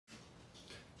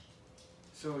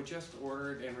So I just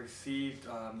ordered and received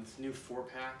this new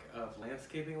 4-pack of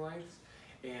landscaping lights.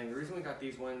 And the reason we got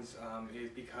these ones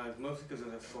is mostly because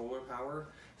of the solar power.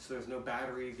 So there's no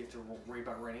batteries, you have to worry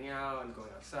about running out and going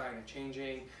outside and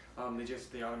changing.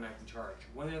 They automatically charge.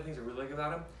 One of the other things I really like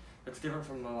about them that's different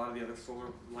from a lot of the other solar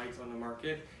lights on the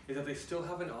market is that they still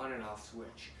have an on and off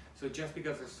switch. So just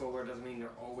because they're solar doesn't mean they're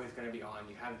always going to be on.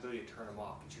 You have the ability to turn them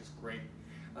off, which is great.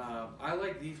 I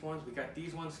like these ones. We got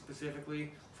these ones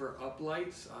specifically for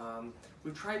uplights.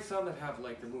 We've tried some that have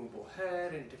like the movable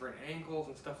head and different angles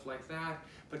and stuff like that,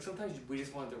 but sometimes we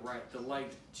just want the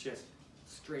light just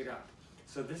straight up.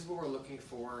 So this is what we're looking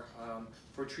for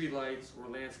tree lights or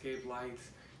landscape lights.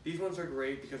 These ones are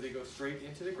great because they go straight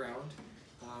into the ground.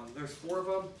 There's 4 of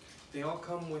them. They all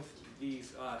come with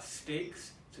these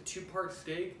stakes. It's a 2-part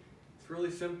stake. It's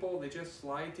really simple. They just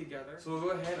slide together. So we'll go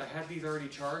ahead. I have these already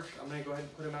charged. I'm going to go ahead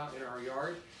and put them out in our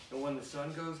yard. And when the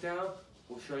sun goes down,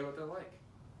 we'll show you what they're like.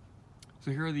 So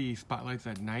here are the spotlights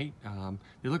at night.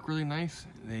 They look really nice.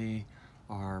 They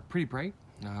are pretty bright,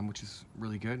 which is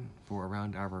really good for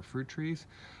around our fruit trees.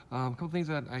 A couple things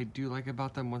that I do like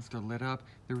about them once they're lit up,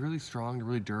 they're really strong, they're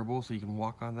really durable, so you can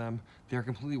walk on them. They're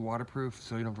completely waterproof,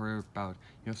 so you don't have to worry about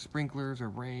sprinklers or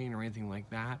rain or anything like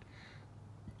that.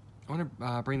 I want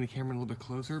to bring the camera a little bit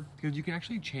closer because you can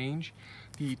actually change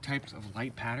the types of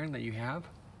light pattern that you have.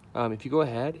 If you go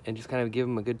ahead and just kind of give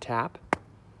them a good tap,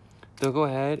 they'll go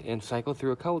ahead and cycle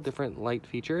through a couple different light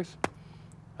features.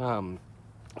 So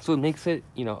it makes it,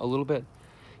 a little bit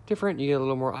different. You get a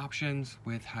little more options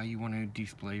with how you want to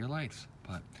display your lights.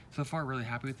 But so far, really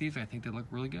happy with these. I think they look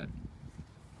really good.